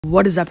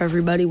What is up,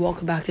 everybody?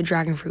 Welcome back to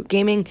Dragon Fruit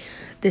Gaming.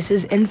 This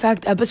is, in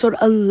fact, episode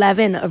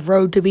 11 of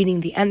Road to Beating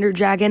the Ender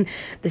Dragon,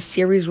 the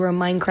series where a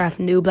Minecraft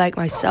noob like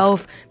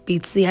myself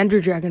beats the Ender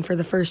Dragon for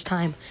the first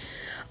time.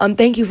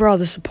 Thank you for all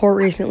the support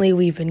recently.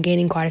 We've been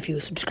gaining quite a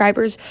few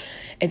subscribers.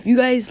 If you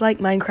guys like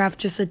Minecraft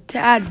just a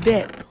tad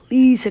bit,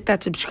 please hit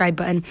that subscribe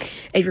button.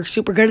 If you're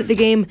super good at the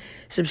game,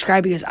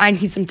 subscribe because I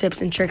need some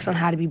tips and tricks on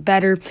how to be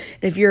better. And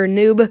if you're a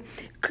noob,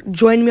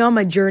 join me on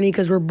my journey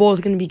because we're both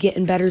going to be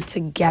getting better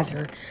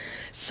together.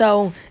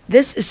 So,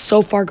 this is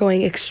so far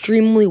going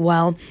extremely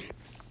well.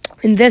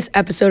 In this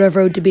episode of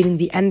Road to Beating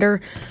the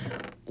Ender,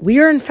 we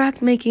are in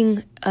fact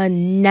making a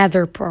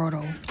nether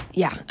portal.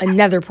 Yeah, a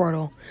nether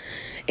portal.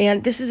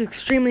 And this is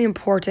extremely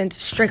important,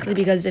 strictly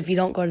because if you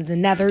don't go to the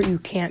nether, you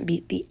can't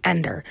beat the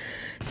ender.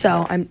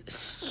 So, I'm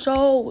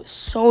so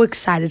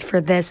excited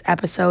for this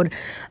episode.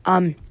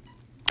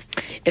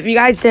 If you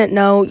guys didn't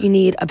know, you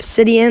need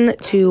obsidian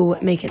to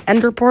make an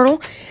ender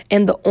portal,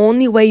 and the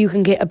only way you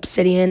can get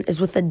obsidian is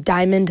with a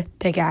diamond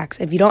pickaxe.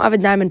 If you don't have a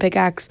diamond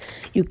pickaxe,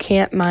 you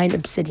can't mine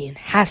obsidian. It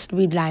has to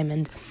be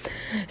diamond.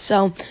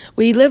 So,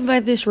 we live by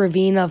this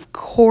ravine, of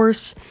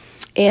course,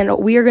 and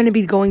we are going to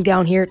be going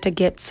down here to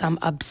get some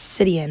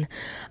obsidian.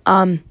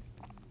 I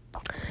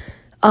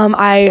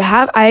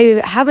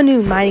have a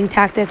new mining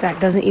tactic that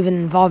doesn't even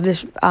involve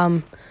this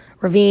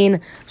ravine,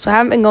 so I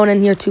haven't been going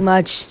in here too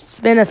much. It's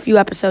been a few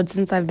episodes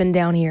since I've been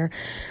down here,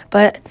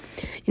 but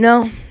you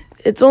know,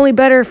 it's only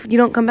better if you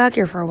don't come back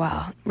here for a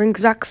while. It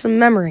brings back some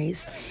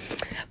memories.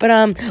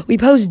 But we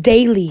post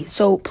daily,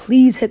 so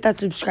please hit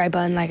that subscribe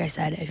button. Like I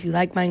said, if you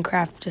like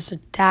Minecraft just a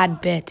tad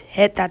bit,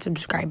 hit that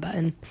subscribe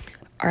button.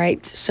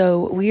 Alright,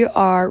 so we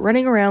are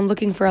running around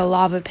looking for a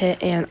lava pit,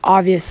 and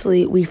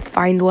obviously we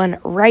find one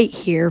right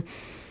here.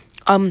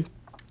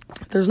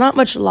 There's not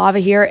much lava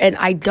here, and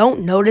I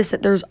don't notice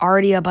that there's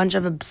already a bunch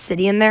of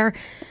obsidian there.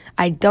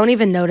 I don't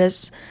even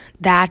notice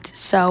that,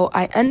 so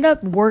I end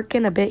up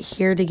working a bit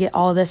here to get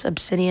all this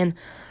obsidian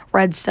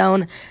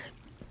redstone.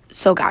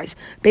 So, guys,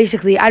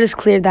 basically, I just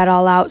cleared that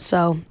all out,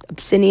 so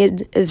obsidian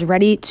is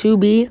ready to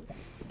be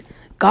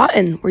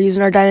gotten. We're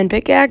using our diamond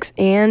pickaxe,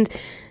 and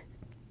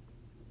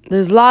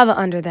there's lava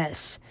under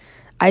this.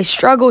 I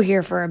struggle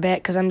here for a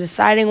bit because I'm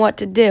deciding what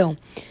to do.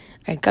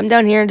 I come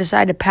down here and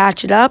decide to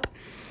patch it up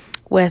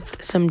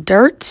with some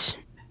dirt.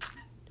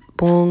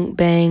 Boom,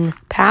 bang,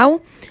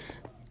 pow.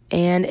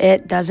 And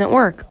it doesn't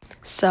work.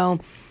 So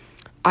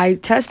I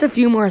test a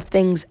few more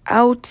things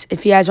out.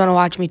 If you guys want to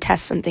watch me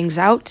test some things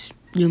out,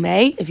 you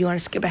may. If you want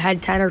to skip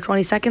ahead 10 or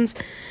 20 seconds,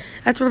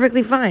 that's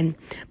perfectly fine.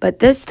 But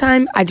this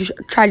time, I just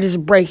tried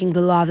breaking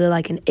the lava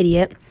like an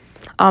idiot.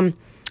 I'm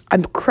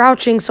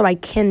crouching so I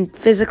can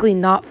physically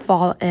not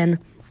fall in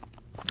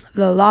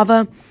the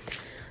lava.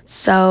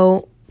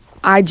 So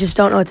I just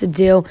don't know what to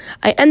do.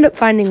 I end up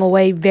finding a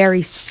way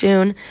very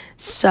soon.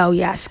 So,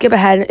 yeah, skip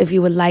ahead if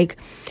you would like.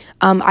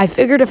 I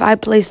figured if I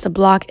placed a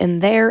block in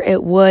there,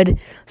 it would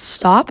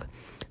stop.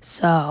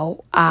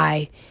 So,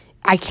 I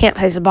can't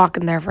place a block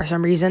in there for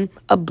some reason.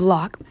 A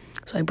block.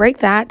 So, I break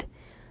that,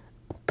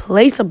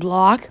 place a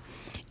block,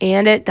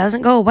 and it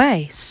doesn't go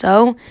away.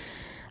 So,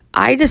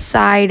 I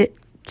decide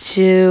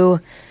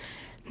to,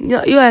 you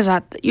guys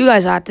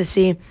ought to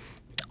see.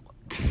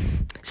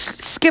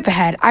 Skip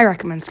ahead. I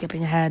recommend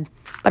skipping ahead.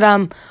 But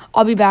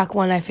I'll be back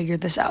when I figure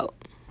this out.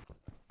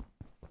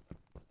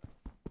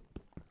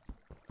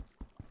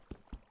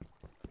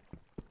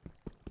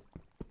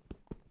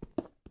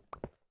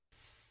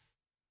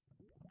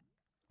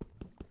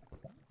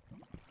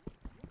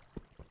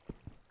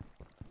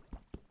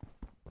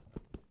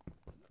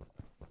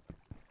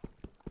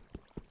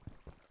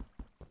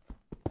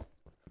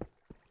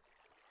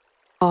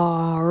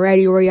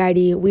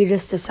 Alrighty, we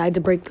just decide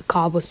to break the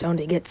cobblestone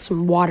to get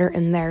some water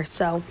in there.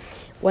 So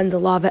when the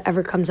lava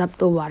ever comes up,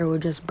 the water will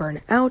just burn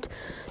it out.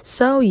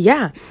 So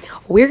yeah,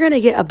 we're going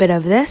to get a bit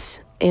of this.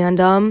 And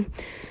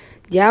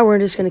yeah, we're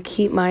just going to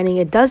keep mining.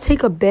 It does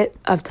take a bit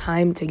of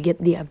time to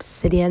get the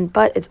obsidian,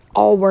 but it's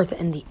all worth it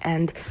in the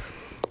end.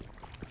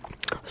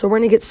 So we're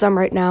going to get some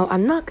right now.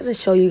 I'm not going to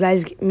show you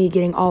guys me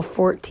getting all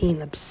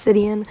 14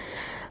 obsidian.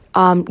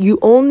 You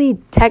only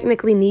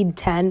technically need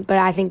 10, but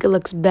I think it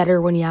looks better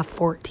when you have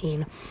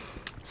 14.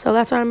 So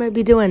that's what I'm going to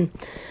be doing.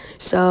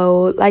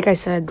 So, like I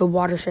said, the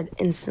water should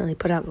instantly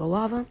put out the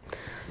lava.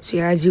 So,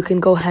 guys, you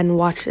can go ahead and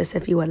watch this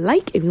if you would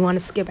like. If you want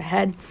to skip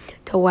ahead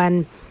to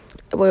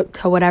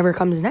whatever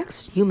comes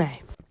next, you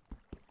may.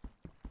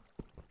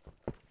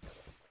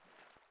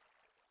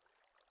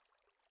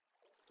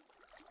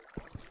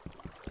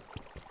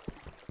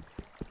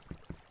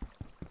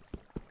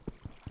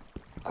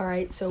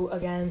 Alright, so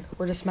again,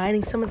 we're just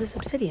mining some of this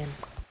obsidian.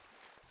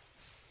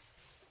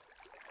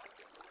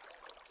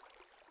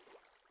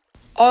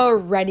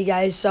 Alrighty,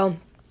 guys, so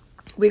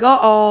we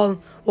got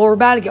we're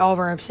about to get all of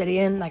our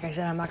obsidian. Like I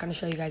said, I'm not going to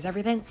show you guys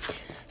everything.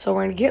 So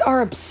we're going to get our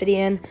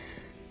obsidian.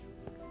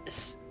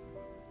 Is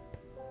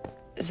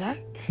that?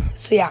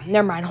 So yeah,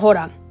 never mind, hold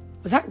up.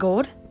 Was that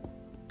gold?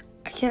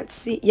 I can't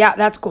see. Yeah,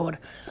 that's gold.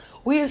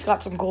 We just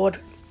got some gold.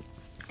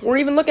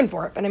 weren't even looking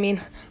for it. But I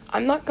mean,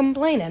 I'm not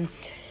complaining.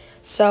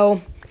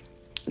 So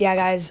yeah,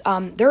 guys,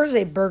 there is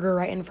a burger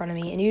right in front of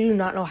me, and you do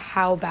not know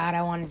how bad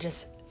I want to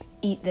just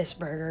eat this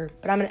burger,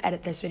 but I'm going to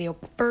edit this video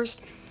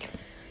first.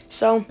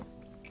 So,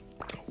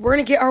 we're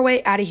going to get our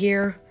way out of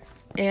here,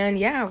 and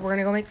yeah, we're going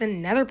to go make the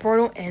nether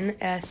portal in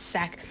a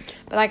sec.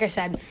 But like I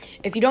said,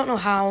 if you don't know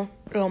how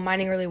to go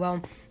mining really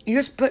well, you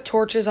just put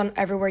torches on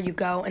everywhere you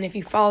go, and if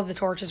you follow the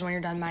torches when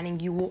you're done mining,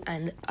 you will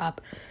end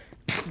up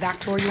back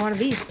to where you want to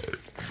be.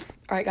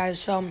 Alright, guys,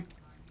 so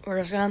we're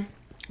just going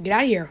to get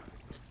out of here.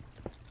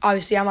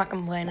 Obviously, I'm not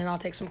complaining. I'll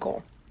take some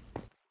coal.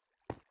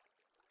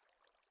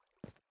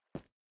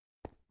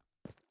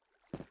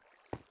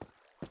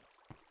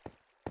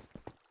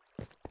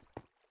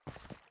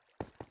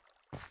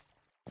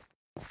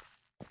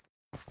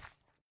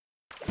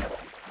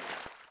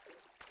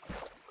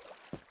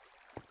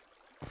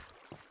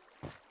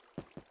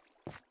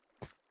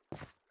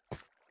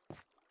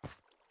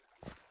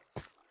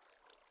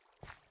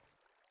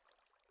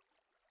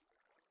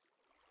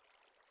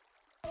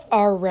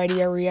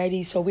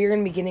 Alrighty, so we're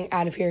going to be getting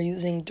out of here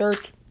using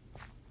dirt.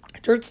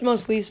 Dirt's the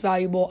most least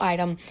valuable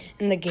item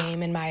in the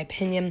game, in my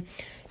opinion.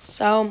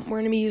 So, we're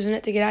going to be using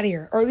it to get out of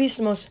here. Or at least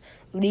the most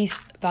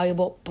least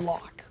valuable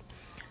block.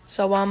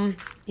 So,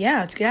 yeah,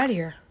 let's get out of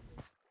here.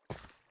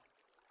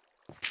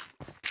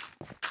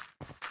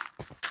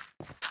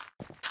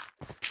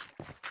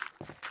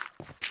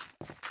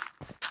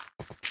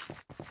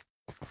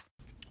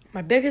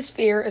 My biggest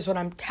fear is when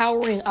I'm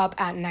towering up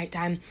at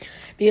nighttime,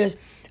 because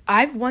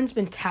I've once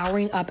been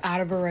towering up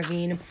out of a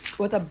ravine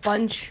with a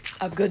bunch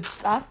of good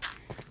stuff,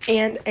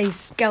 and a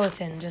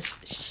skeleton just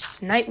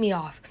sniped me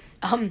off.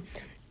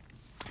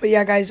 But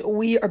yeah, guys,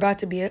 we are about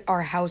to be at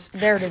our house.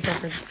 There it is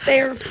over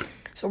there.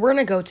 So we're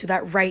going to go to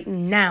that right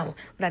now.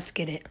 Let's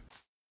get it.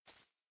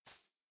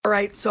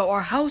 Alright, so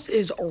our house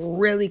is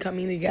really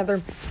coming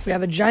together. We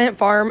have a giant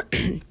farm.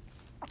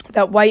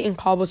 That white and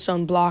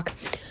cobblestone block,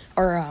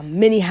 our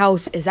mini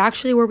house, is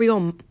actually where we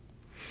go.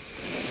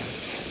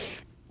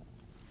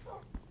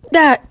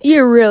 That,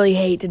 you really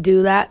hate to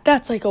do that.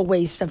 That's like a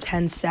waste of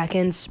 10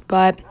 seconds,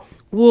 but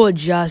we'll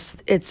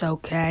adjust. It's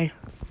okay.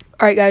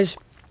 Alright, guys.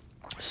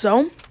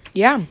 So,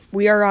 yeah,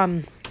 we are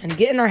gonna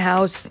get in our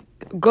house,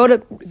 go to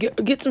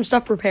get some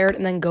stuff prepared,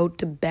 and then go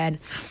to bed.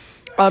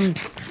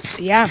 So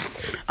yeah,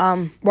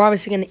 we're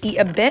obviously gonna eat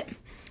a bit.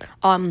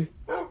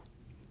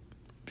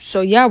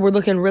 So yeah, we're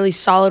looking really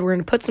solid. We're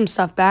gonna put some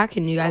stuff back,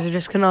 and you guys are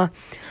just gonna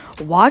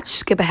watch,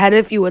 skip ahead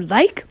if you would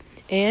like,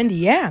 and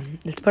yeah,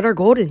 let's put our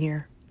gold in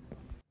here.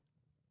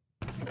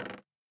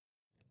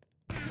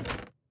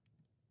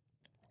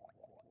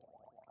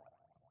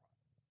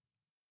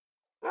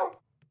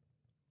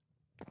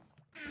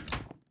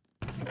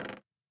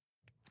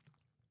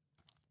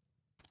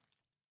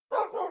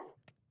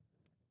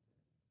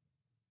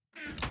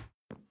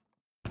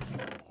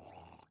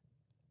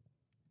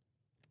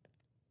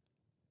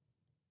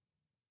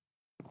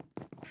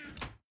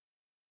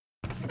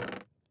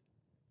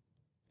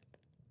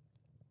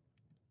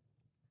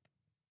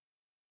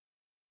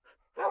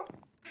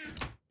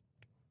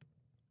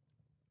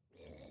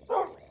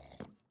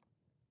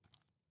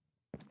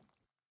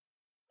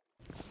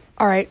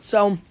 All right,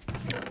 so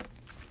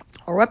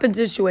our weapon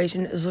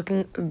situation is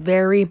looking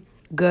very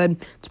good.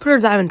 Let's put our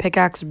diamond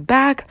pickaxe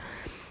back.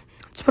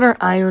 Let's put our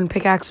iron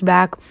pickaxe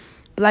back.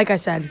 But like I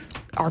said,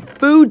 our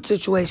food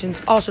situation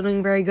is also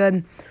doing very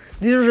good.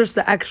 These are just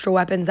the extra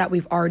weapons that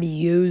we've already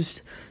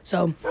used.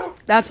 So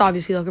that's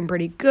obviously looking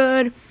pretty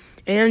good.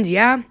 And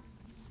yeah,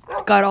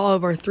 got all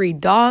of our 3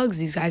 dogs.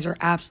 These guys are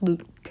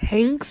absolute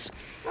tanks.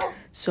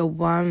 So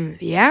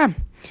yeah,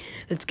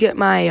 let's get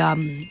my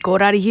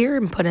gold out of here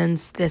and put in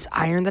this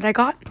iron that I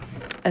got.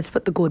 Let's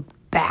put the gold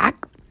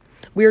back.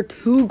 We are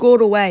 2 gold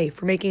away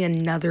from making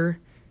another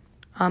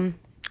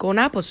golden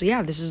apple. So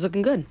yeah, this is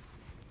looking good.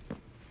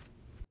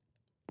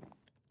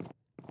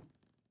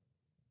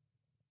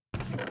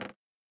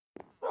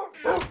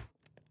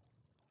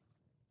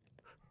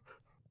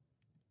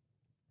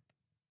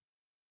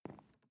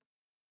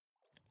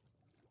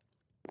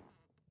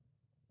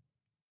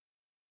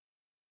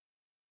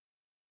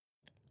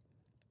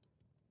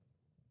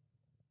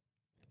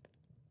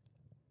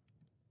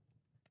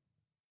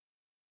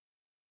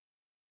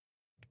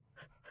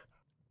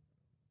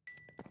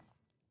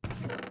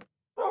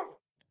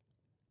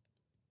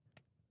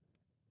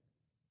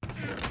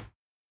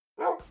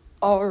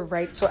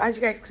 Alright, so as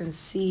you guys can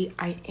see,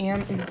 I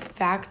am in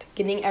fact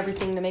getting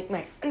everything to make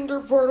my ender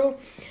portal.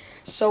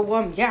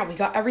 So yeah, we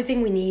got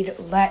everything we need.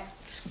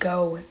 Let's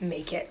go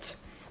make it.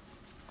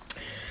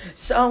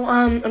 So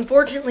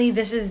unfortunately,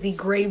 this is the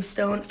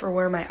gravestone for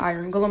where my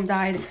iron golem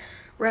died.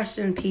 Rest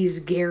in peace,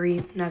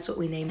 Gary. That's what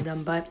we named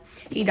them, but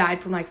he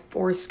died from like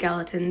 4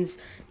 skeletons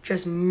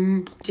just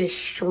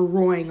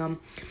destroying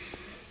them.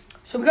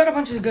 So we got a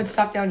bunch of good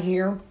stuff down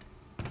here.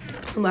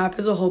 Some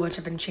lapis, a whole bunch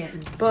of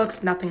enchanted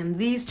books, nothing in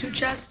these 2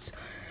 chests.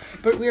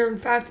 But we are in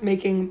fact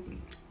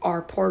making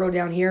our portal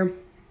down here.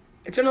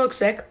 It's gonna look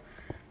sick.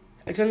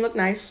 It's gonna look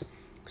nice.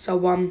 So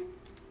we're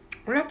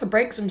gonna have to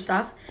break some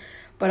stuff.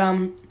 But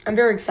I'm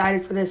very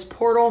excited for this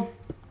portal.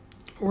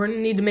 We're gonna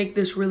need to make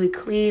this really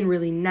clean,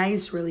 really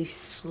nice, really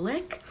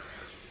slick.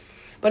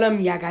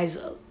 But yeah, guys,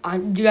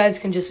 you guys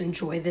can just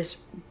enjoy this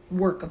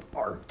work of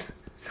art.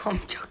 I'm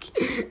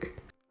joking.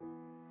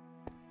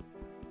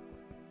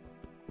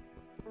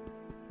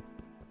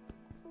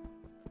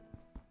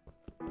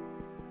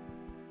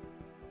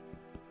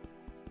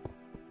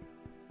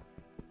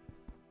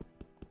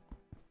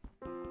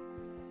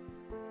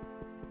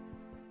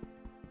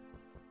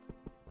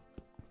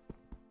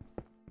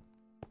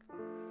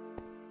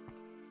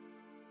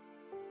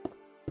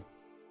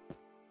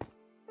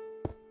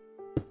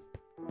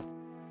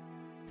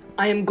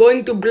 I am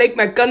going to break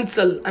my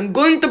console. I'm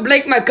going to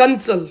break my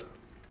console.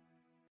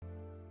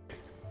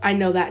 I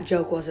know that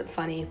joke wasn't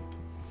funny.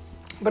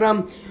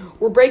 But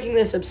we're breaking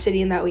this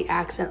obsidian that we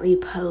accidentally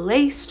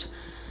placed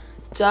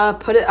to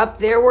put it up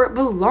there where it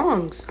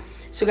belongs.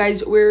 So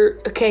guys,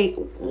 we're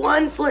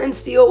one flint and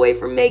steel away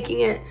from making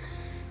it.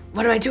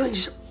 What am I doing?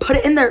 Just put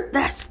it in there.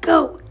 Let's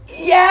go.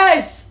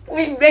 Yes,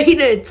 we made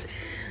it.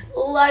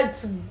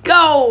 Let's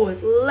go.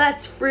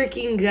 Let's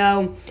freaking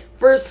go.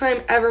 First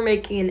time ever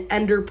making an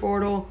ender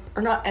portal.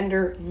 Or not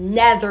ender,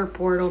 nether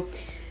portal.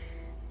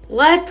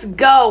 Let's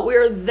go.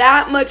 We're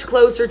that much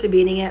closer to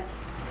beating it.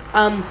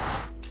 In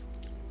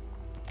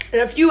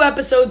a few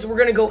episodes, we're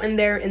going to go in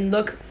there and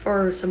look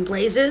for some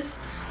blazes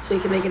so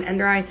we can make an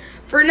ender eye.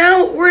 For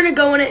now, we're going to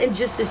go in it and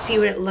just to see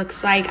what it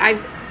looks like.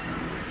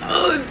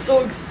 I'm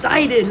so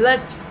excited.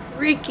 Let's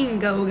freaking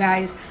go,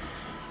 guys.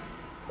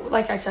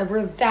 Like I said,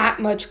 we're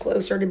that much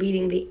closer to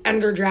beating the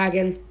ender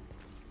dragon.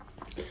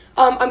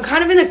 I'm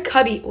kind of in a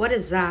cubby. What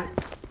is that?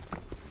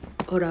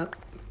 Hold up.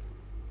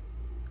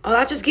 Oh,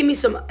 that just gave me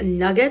some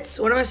nuggets.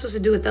 What am I supposed to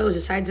do with those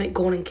besides make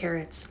golden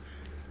carrots?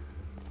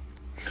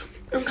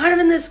 I'm kind of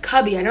in this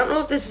cubby. I don't know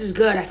if this is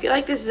good. I feel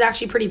like this is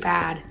actually pretty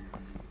bad.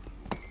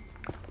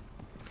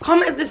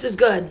 Comment if this is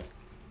good.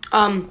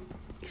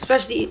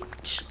 Especially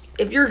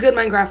if you're a good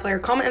Minecraft player,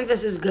 comment if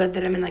this is good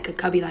that I'm in like a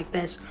cubby like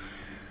this.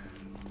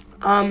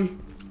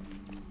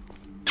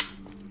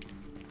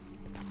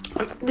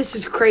 This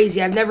is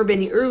crazy. I've never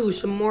been here. Ooh,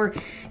 some more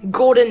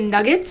golden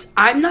nuggets.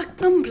 I'm not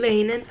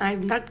complaining.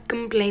 I'm not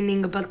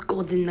complaining about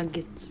golden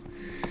nuggets.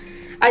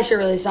 I should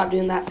really stop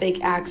doing that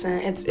fake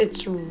accent.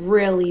 It's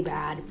really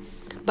bad.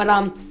 But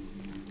I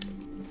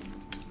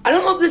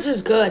don't know if this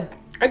is good.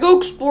 I go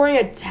exploring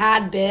a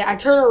tad bit. I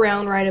turn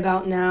around right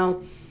about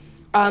now.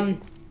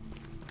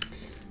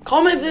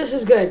 Comment if this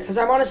is good, because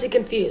I'm honestly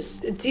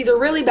confused. It's either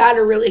really bad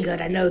or really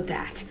good. I know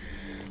that.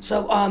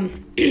 So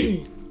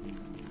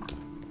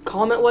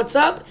comment what's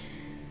up.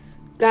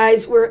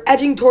 Guys, we're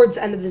edging towards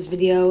the end of this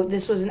video.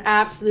 This was an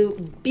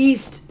absolute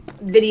beast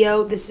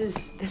video. This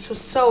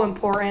was so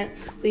important.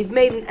 We've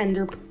made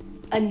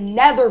a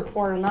nether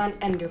portal, not an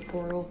ender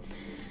portal.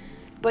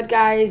 But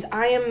guys,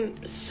 I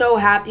am so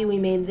happy we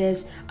made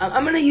this.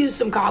 I'm going to use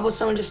some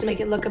cobblestone just to make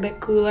it look a bit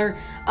cooler.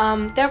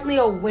 Definitely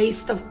a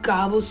waste of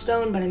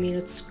cobblestone, but I mean,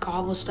 it's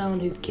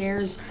cobblestone, who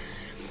cares?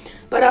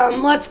 But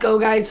let's go,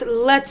 guys.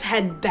 Let's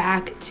head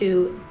back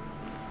to...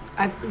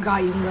 I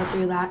forgot you can go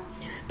through that.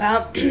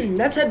 But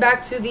let's head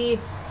back to the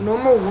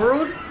normal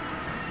world.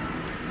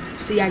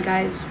 So yeah,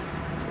 guys,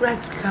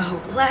 let's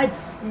go.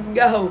 Let's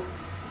go.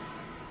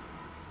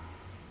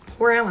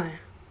 Where am I?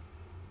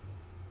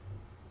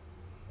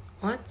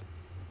 What?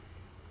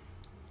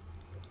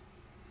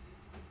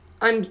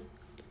 I'm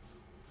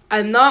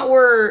not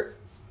where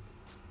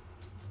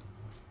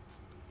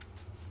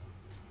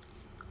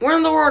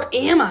in the world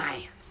am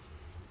I?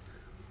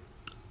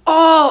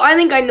 Oh, I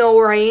think I know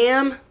where I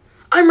am.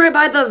 I'm right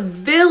by the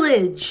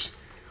village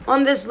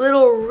on this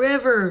little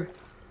river.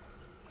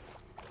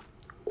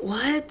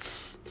 What?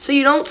 So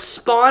you don't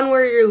spawn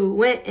where you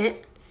went in?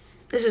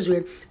 This is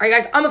weird. All right,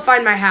 guys, I'm gonna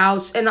find my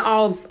house and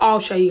I'll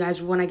show you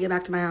guys when I get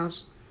back to my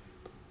house.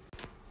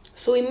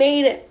 So we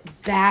made it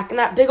back in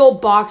that big old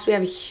box. We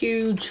have a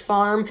huge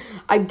farm.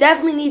 I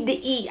definitely need to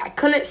eat. I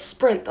couldn't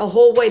sprint the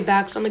whole way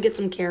back, so I'm gonna get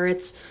some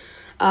carrots.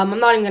 I'm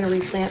not even gonna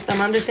replant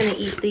them. I'm just gonna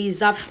eat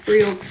these up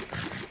real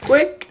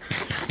quick.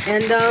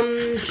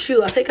 And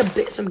shoot, I'll take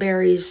some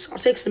berries. I'll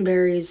take some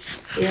berries.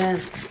 Yeah.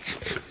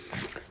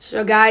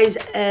 So guys,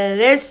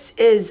 this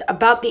is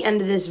about the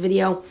end of this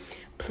video.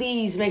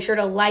 Please make sure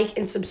to like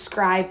and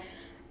subscribe.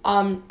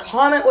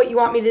 Comment what you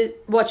want me to,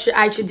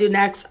 I should do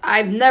next.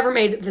 I've never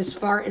made it this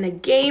far in a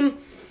game.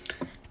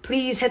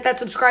 Please hit that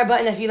subscribe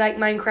button if you like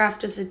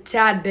Minecraft just a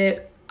tad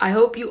bit. I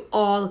hope you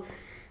all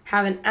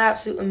have an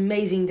absolute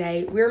amazing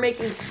day. We're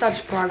making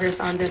such progress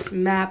on this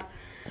map.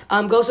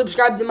 Go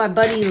subscribe to my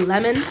buddy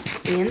Lemon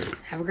and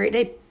have a great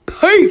day.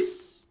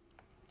 Peace!